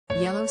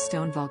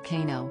Yellowstone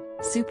volcano.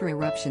 Super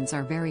eruptions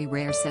are very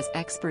rare, says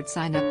expert.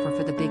 Sign up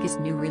for the biggest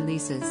new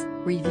releases,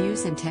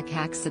 reviews and tech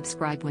hacks.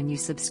 Subscribe. When you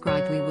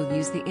subscribe, we will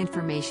use the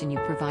information you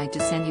provide to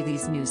send you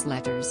these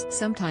newsletters.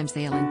 Sometimes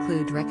they'll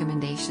include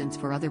recommendations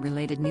for other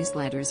related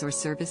newsletters or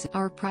services.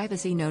 Our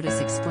privacy notice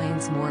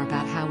explains more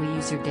about how we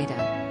use your data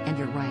and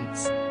your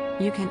rights.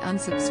 You can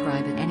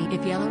unsubscribe at any.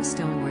 If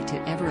Yellowstone were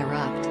to ever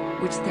erupt,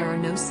 which there are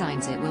no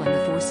signs it will in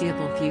the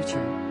foreseeable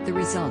future, the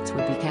results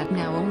would be kept.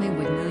 Not only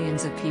would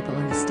millions of people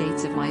in the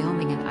states of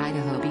Wyoming and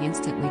Idaho be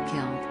instantly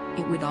killed,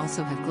 it would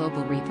also have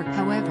global repercussions.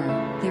 However,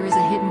 there is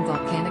a hidden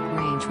volcanic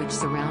range which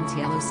surrounds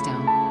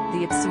Yellowstone.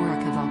 The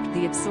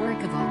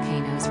Absaroka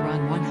volcanoes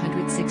run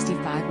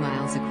 165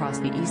 miles across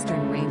the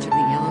eastern range of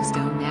the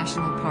Yellowstone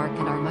National Park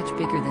and are much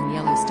bigger than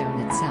Yellowstone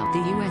itself. The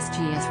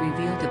USGS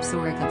revealed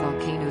Absaroka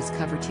volcanoes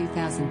cover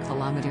 2,000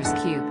 kilometers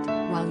cubed,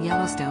 while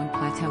Yellowstone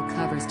Plateau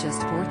covers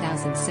just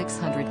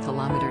 4,600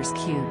 kilometers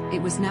cubed.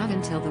 It was not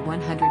until the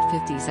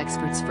 150s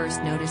experts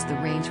first noticed the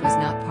range was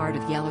not part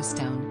of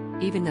Yellowstone,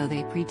 even though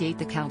they predate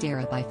the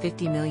caldera by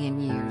 50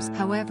 million years.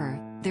 However,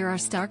 there are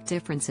stark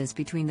differences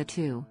between the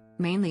two,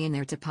 mainly in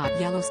their topography.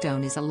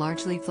 Yellowstone is a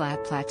largely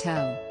flat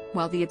plateau,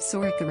 while the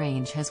Absaroka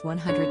Range has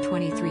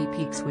 123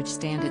 peaks which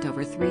stand at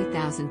over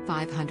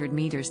 3,500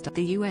 meters.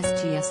 The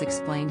USGS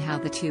explained how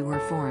the two were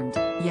formed.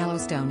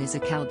 Yellowstone is a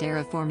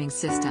caldera-forming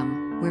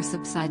system, where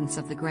subsidence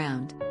of the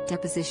ground,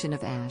 deposition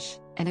of ash,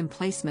 and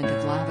emplacement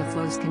of lava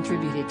flows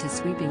contributed to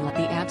sweeping. The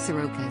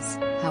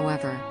Absarokas,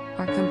 however,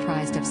 are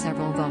comprised of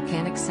several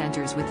volcanic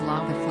centers with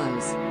lava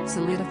flows,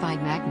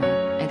 solidified magma,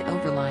 and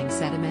overlying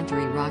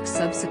sedimentary rocks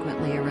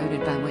subsequently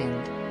eroded by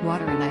wind,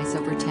 water and ice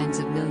over tens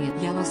of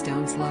millions.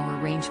 Yellowstone's lower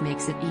range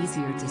makes it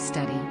easier to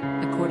study,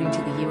 according to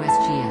the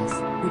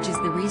USGS, which is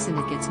the reason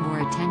it gets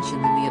more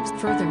attention than the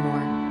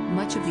Furthermore,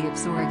 much of the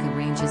Absaroka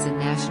Range is a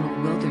national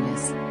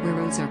wilderness, where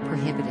roads are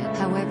prohibited.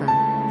 However,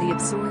 the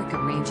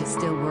Absaroka Range is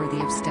still worthy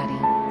of study,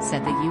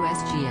 said the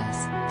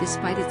USGS,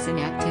 despite its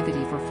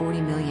inactivity for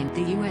 40 million.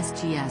 The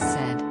USGS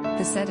said,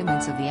 the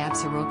sediments of the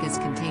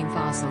Absarokas contain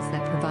fossils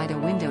that provide a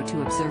window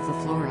to observe the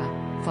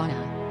flora,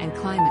 fauna, and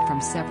climate from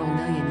several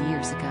million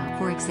years ago.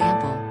 For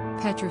example,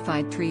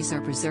 petrified trees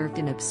are preserved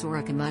in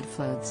Absaroka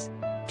mudflows.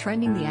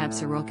 Trending. The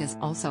Absarokas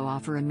also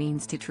offer a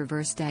means to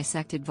traverse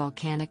dissected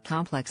volcanic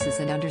complexes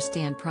and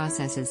understand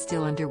processes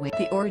still underway.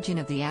 The origin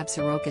of the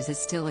Absarokas is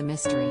still a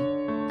mystery.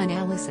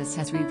 Analysis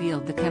has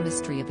revealed the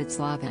chemistry of its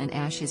lava and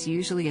ash is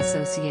usually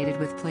associated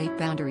with plate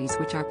boundaries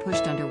which are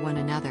pushed under one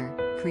another,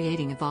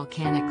 creating a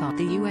volcanic.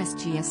 The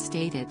USGS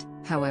stated,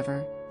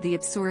 however, the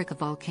Absaroka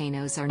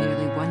volcanoes are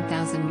nearly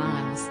 1,000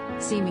 miles,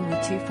 seemingly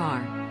too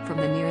far, from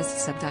the nearest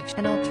subduction.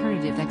 An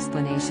alternative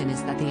explanation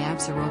is that the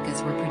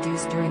Absarokas were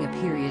produced during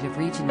a period of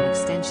regional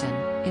extension,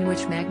 in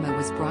which magma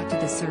was brought to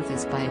the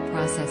surface by a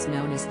process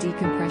known as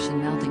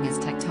decompression melting as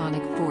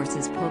tectonic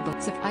forces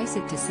pulled. Suffice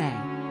it to say,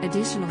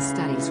 additional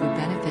studies would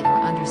benefit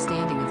our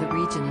understanding of the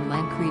region and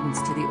lend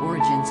credence to the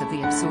origins of the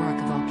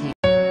Absaroka volcano.